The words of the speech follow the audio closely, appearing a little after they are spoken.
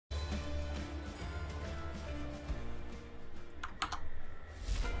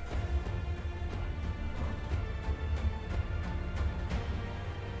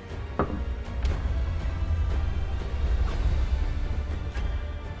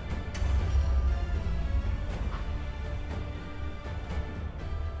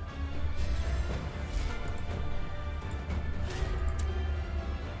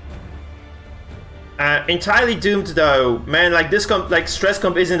Entirely doomed though, man. Like this like stress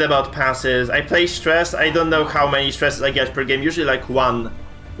comp isn't about passes. I play stress. I don't know how many stresses I get per game. Usually like one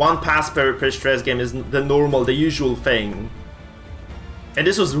pass per stress game is the normal, the usual thing. And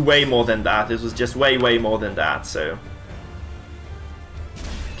this was way more than that. This was just way more than that. So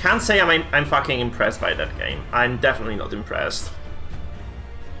can't say I'm fucking impressed by that game. I'm definitely not impressed.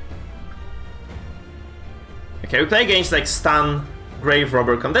 Okay, we play against like Stan, Grave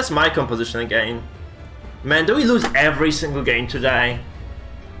Robber comp. That's my composition again. Man, do we lose every single game today?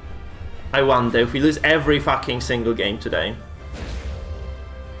 I wonder if we lose every fucking single game today.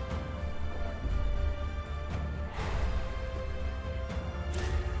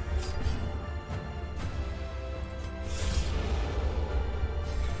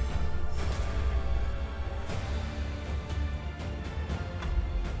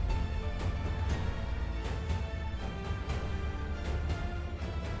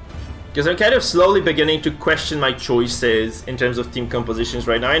 Because I'm kind of slowly beginning to question my choices in terms of team compositions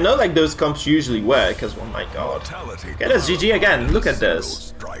right now. I know like those comps usually work, because oh my god. Okay, that's GG again, look at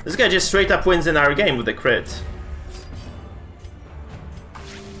this. This guy just straight up wins in our game with a crit.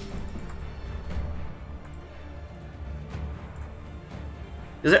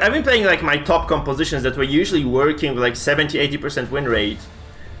 I've been playing like my top compositions that were usually working with like 70–80% win rate.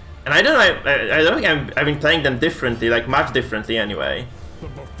 And I don't know, I don't think I've been playing them differently, like much differently anyway. The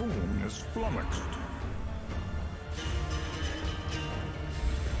buffoon is flummoxed.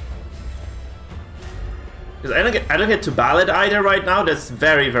 Because I don't get to ballad either right now. That's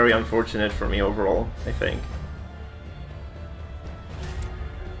very unfortunate for me overall, I think.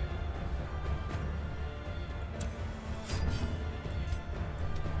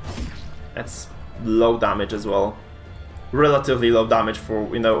 That's low damage as well. Relatively low damage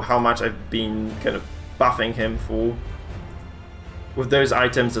for, you know, how much I've been kind of buffing him for. With those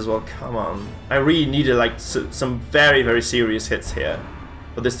items as well, come on. I really needed like some very serious hits here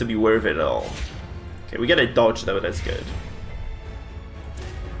for this to be worth it at all. Okay, we get a dodge though, that's good.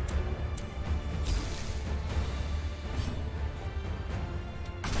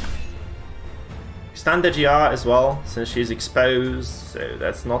 Stand the GR as well, since she's exposed, so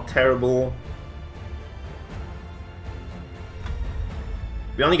that's not terrible.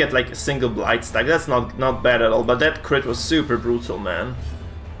 We only get like a single blight stack. That's not bad at all, but that crit was super brutal, man.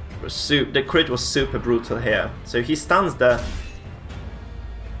 The crit was super brutal here. So he stuns the...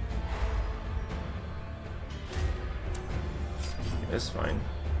 That's fine.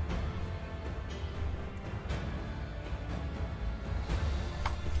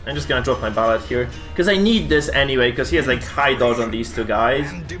 I'm just gonna drop my ballad here, because I need this anyway, because he has like high dodge on these two guys,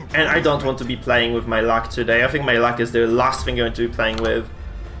 and I don't want to be playing with my luck today. I think my luck is the last thing I'm going to be playing with.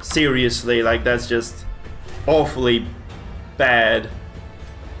 Seriously, like that's just awfully bad.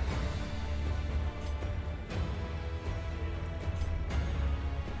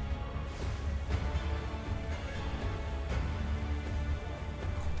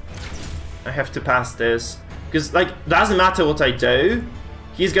 I have to pass this, because like doesn't matter what I do,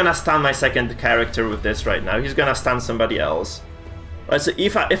 he's gonna stun my second character with this right now. He's gonna stun somebody else. Right, so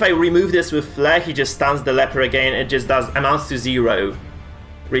if I remove this with Flare, he just stuns the leper again. It just amounts to 0.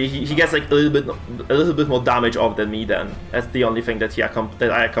 He gets like a little bit more damage off than me then. That's the only thing that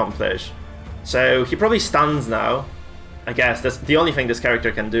I accomplish. So he probably stuns now. I guess that's the only thing this character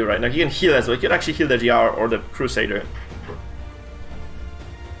can do right now. He can heal as well. He could actually heal the GR or the Crusader.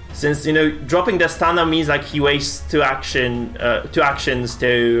 Since, you know, dropping the stun now means like he wastes two actions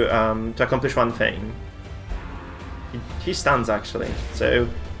to accomplish one thing. He stuns actually. So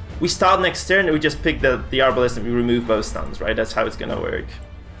we start next turn and we just pick the Arbalest and we remove both stuns, right? That's how it's gonna work.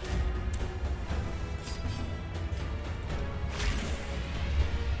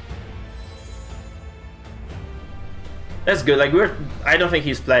 That's good. Like I don't think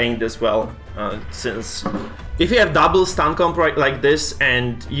he's playing this well. Since if you have double stun comp like this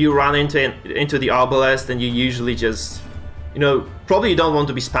and you run into the Arbalest, then you usually just, you know, probably you don't want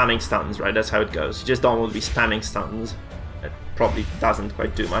to be spamming stuns, right? That's how it goes. You just don't want to be spamming stuns. It probably doesn't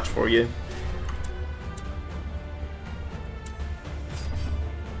quite do much for you.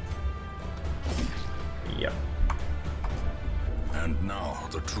 Yep. And now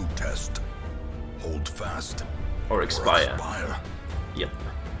the true test. Hold fast. Or expire. Yep.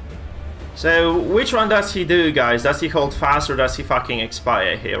 So, which one does he do, guys? Does he hold fast or does he fucking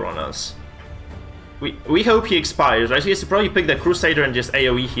expire here on us? We hope he expires, right? He has to probably pick the Crusader and just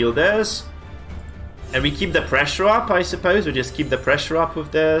AoE heal this. And we keep the pressure up, I suppose. We just keep the pressure up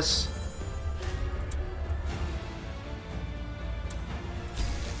with this.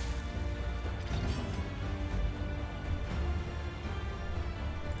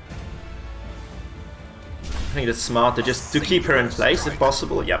 think that's smart to just to keep her in place if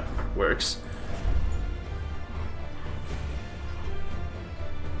possible. Yep, works.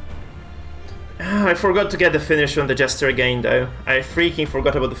 I forgot to get the finish on the Jester again though. I freaking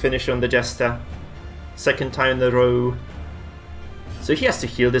forgot about the finish on the Jester. Second time in a row. So he has to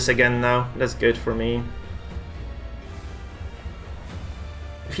heal this again now. That's good for me.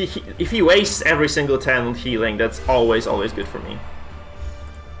 If he wastes every single turn on healing, that's always good for me.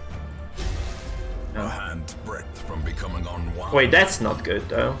 A hand's breadth from becoming unwound. Wait, that's not good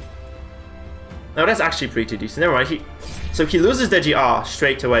though. No, that's actually pretty decent. Never mind. So he loses the GR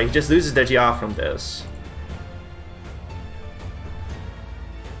straight away. He just loses the GR from this.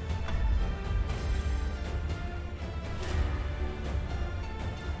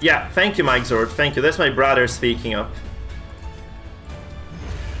 Yeah, thank you, Mike Zord. Thank you. That's my brother speaking up.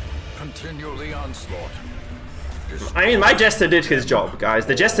 Continue the onslaught. I mean, my Jester did his job, guys.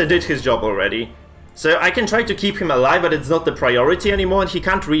 The Jester did his job already. So I can try to keep him alive, but it's not the priority anymore, and he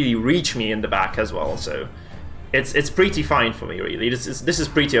can't really reach me in the back as well, so... It's pretty fine for me, really. This is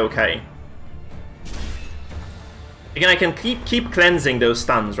pretty okay. Again, I can keep cleansing those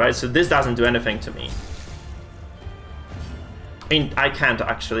stuns, right? So this doesn't do anything to me. I mean, I can't,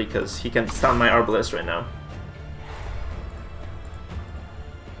 actually, because he can stun my Arbalest right now.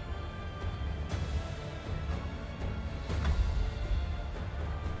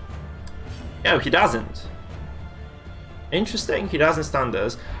 No, he doesn't. Interesting, he doesn't stun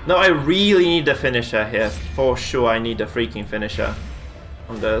this. No, I really need the finisher here. For sure, I need the freaking finisher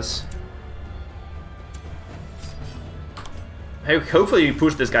on this. Hopefully we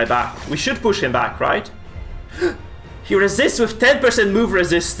push this guy back. We should push him back, right? He resists with 10% move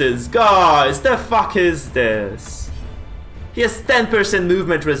resistance. Guys, the fuck is this? He has 10%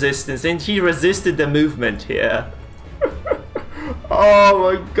 movement resistance and he resisted the movement here.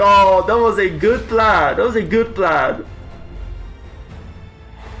 Oh my god, that was a good plan. That was a good plan.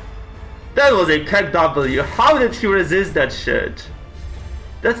 That was a cut W. How did he resist that shit?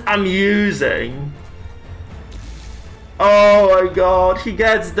 That's amusing. Oh my god, he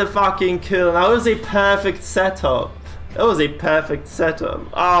gets the fucking kill. That was a perfect setup. That was a perfect setup.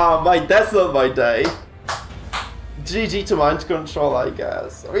 Ah, that's not my day. GG to mind control, I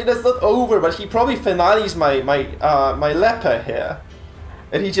guess. I mean, that's not over, but he probably finales my leper here.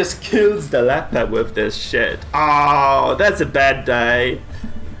 And he just kills the leper with this shit. Oh, that's a bad day.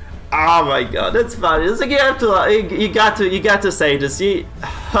 Oh my god, that's funny. It's like you got to say this. He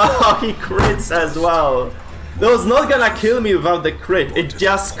crits as well. That was not gonna kill me without the crit. It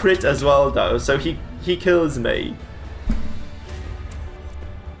just crit as well though, so he kills me.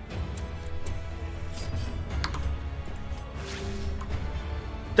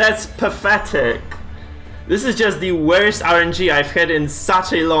 That's pathetic. This is just the worst RNG I've had in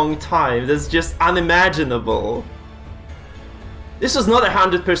such a long time. That's just unimaginable. This was not a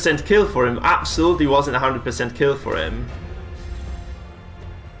 100% kill for him. Absolutely wasn't a 100% kill for him.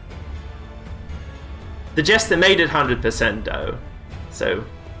 The Jester made it 100% though. So...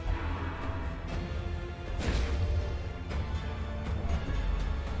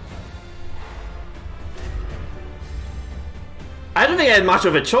 I don't think I had much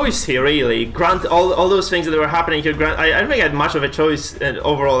of a choice here, really. Grant all those things that were happening here. I don't think I had much of a choice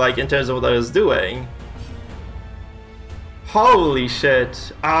overall, like in terms of what I was doing. Holy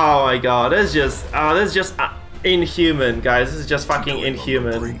shit! Oh my god, that's just inhuman, guys. This is just fucking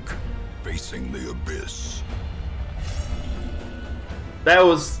inhuman. Brink, facing the abyss. That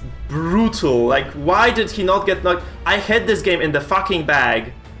was brutal. Like, why did he not get knocked? I had this game in the fucking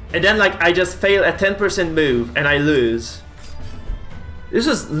bag, and then like I just fail a 10% move and I lose. This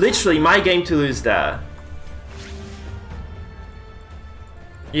was literally my game to lose there.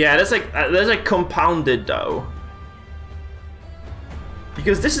 Yeah, that's like compounded though.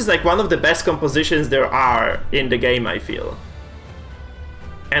 Because this is like one of the best compositions there are in the game, I feel.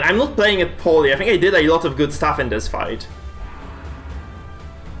 And I'm not playing it poorly. I think I did a lot of good stuff in this fight.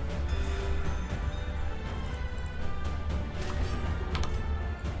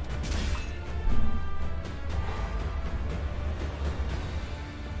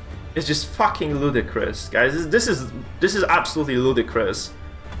 It's just fucking ludicrous, guys. This is absolutely ludicrous.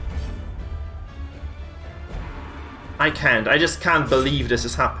 I just can't believe this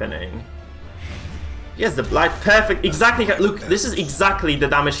is happening. Yes, the blight, perfect, exactly. Look, this is exactly the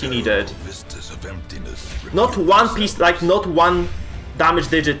damage he needed. Not one piece, like not one damage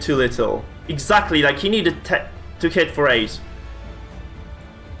digit too little. Exactly, like he needed to hit for 8.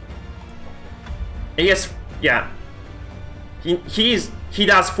 And yes, yeah. He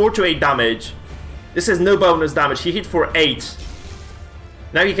does 4 to 8 damage. This is no bonus damage. He hit for 8.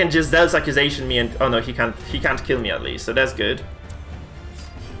 Now he can just Deus Accusation me and... Oh no, he can't kill me at least, so that's good.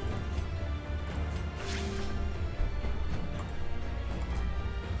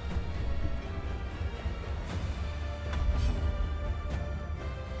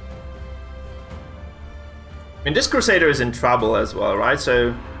 I mean, this Crusader is in trouble as well, right?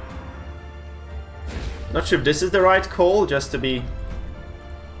 So... Not sure if this is the right call, just to be...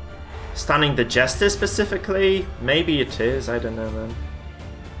 Stunning the Jester specifically? Maybe it is, I don't know, man.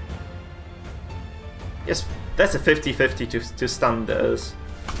 Yes, that's a 50-50 to stun this.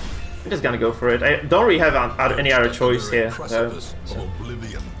 I'm just gonna go for it. I don't really have any other choice here, though. So,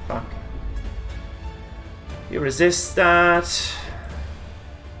 fuck. You resist that.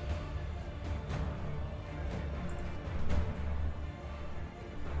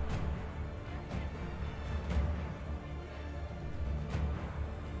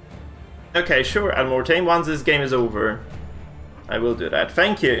 Okay, sure, Almortain, once this game is over, I will do that.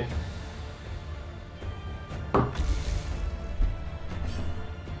 Thank you.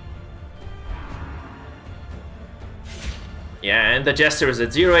 Yeah, and the Jester is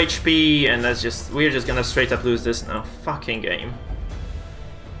at 0 HP, and that's just... We're just gonna straight up lose this now. Fucking game.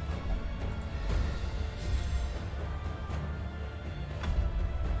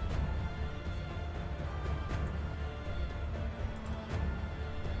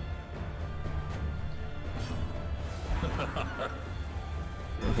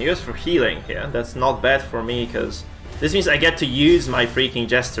 He goes for healing here. That's not bad for me, because this means I get to use my freaking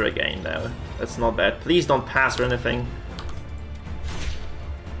Jester again now. That's not bad. Please don't pass or anything.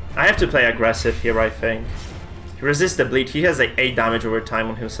 I have to play aggressive here, I think. He resists the bleed. He has like 8 damage over time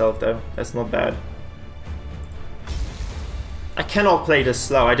on himself, though. That's not bad. I cannot play this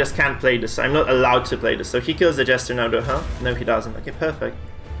slow. I just can't play this. I'm not allowed to play this. So he kills the Jester now, though, huh? No, he doesn't. Okay, perfect.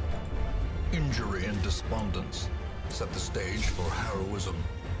 Injury and despondence set the stage for heroism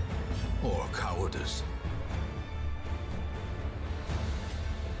or cowardice.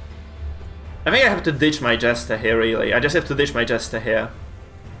 I think I have to ditch my Jester here, really. I just have to ditch my Jester here.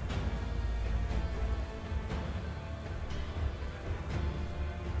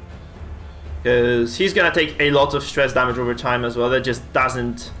 Because he's gonna take a lot of stress damage over time as well. That just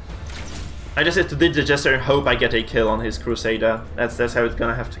doesn't... I just have to ditch the Jester and hope I get a kill on his Crusader. That's how it's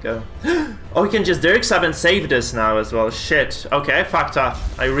gonna have to go. Oh, he can just Derek sub and save this now as well. Shit. Okay, I fucked up.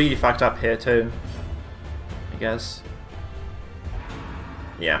 I really fucked up here too, I guess.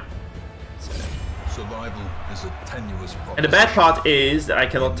 Yeah. Survival is a tenuous proposition. And the bad part is that I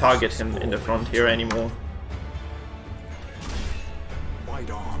cannot target him in the front here anymore.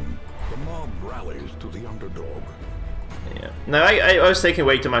 Fight on. The mob rallies to the underdog. Yeah. No, I was taking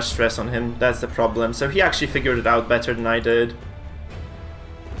way too much stress on him. That's the problem. So he actually figured it out better than I did.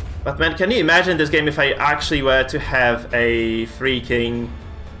 But man, can you imagine this game if I actually were to have a freaking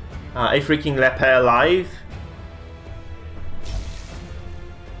Lepe alive?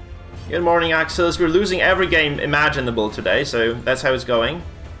 Good morning, Axels. We're losing every game imaginable today, so that's how it's going.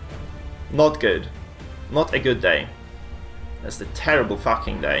 Not good. Not a good day. That's the terrible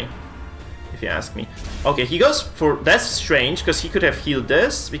fucking day, if you ask me. Okay, he goes for... That's strange, because he could have healed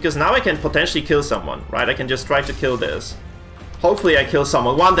this, because now I can potentially kill someone, right? I can just try to kill this. Hopefully I kill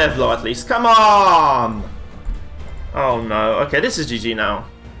someone. One death blow at least. Come on! Oh no. Okay, this is GG now.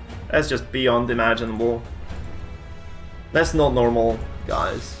 That's just beyond imaginable. That's not normal,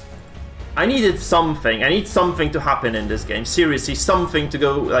 guys. I needed something. I need something to happen in this game. Seriously, something to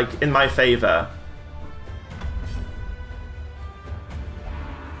go, like, in my favor.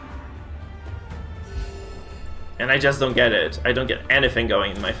 And I just don't get it. I don't get anything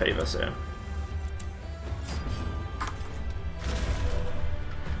going in my favor, so...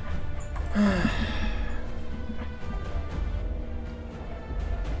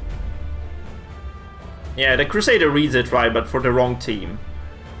 Yeah, the Crusader reads it right, but for the wrong team.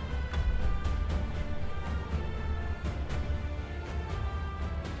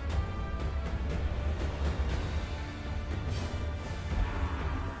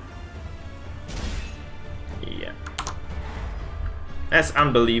 Yeah. That's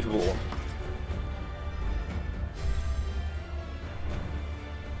unbelievable.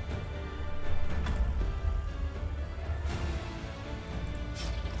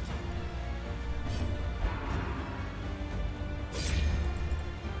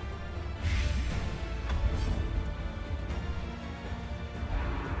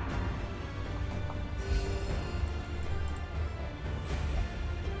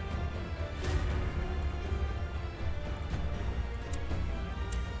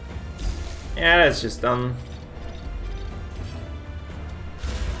 Yeah, that's just done.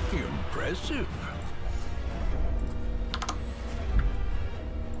 Impressive.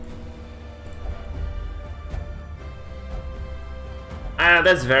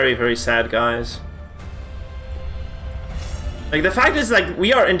 That's very, very sad, guys. Like, the fact is, like,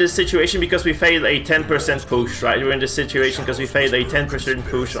 we are in this situation because we failed a 10% push, right? We're in this situation because we failed a 10%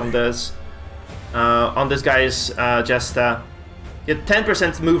 push on this guy's Jester. He had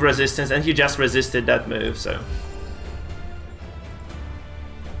 10% move resistance, and he just resisted that move, so...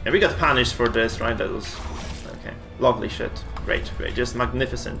 And we got punished for this, right? That was... Okay. Lovely shit. Great, great. Just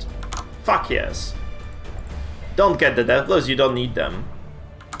magnificent. Fuck yes. Don't get the death blows, you don't need them.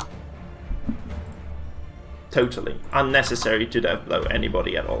 Totally unnecessary to death blow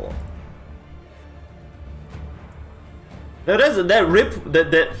anybody at all. Now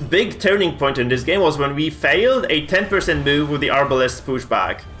the big turning point in this game was when we failed a 10% move with the Arbalest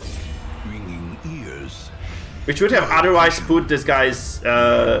pushback. Which would have otherwise put this guy's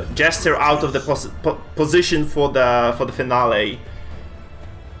Jester out of the position for the finale.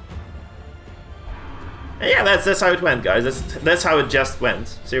 And yeah, that's how it went, guys. That's how it just went.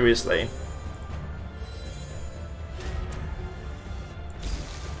 Seriously.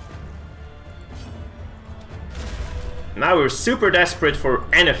 Now we're super desperate for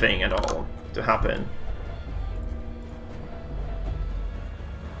anything at all to happen.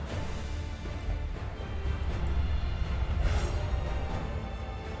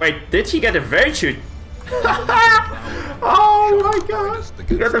 Wait, did he get a virtue? Oh my god!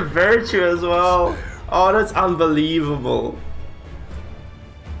 He got a virtue as well. Oh, that's unbelievable.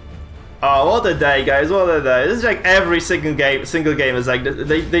 Oh, what a day, guys! What a day! This is like every single game is like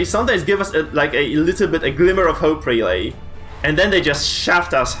they sometimes give us like a little bit a glimmer of hope, really, and then they just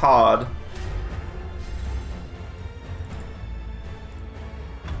shaft us hard.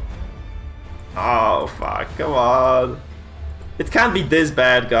 Oh fuck! Come on! It can't be this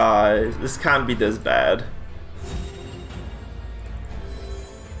bad, guys. This can't be this bad.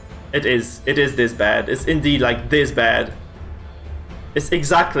 It is. It is this bad. It's indeed like this bad. It's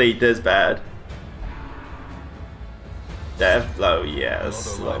exactly this bad. Death blow,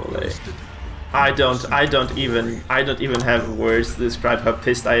 yes, slowly. I don't even have words to describe how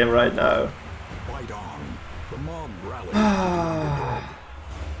pissed I am right now. Fight on. The mob rallies.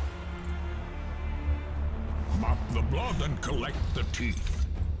 Mop the blood and collect the teeth.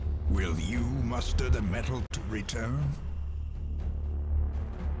 Will you muster the metal to return?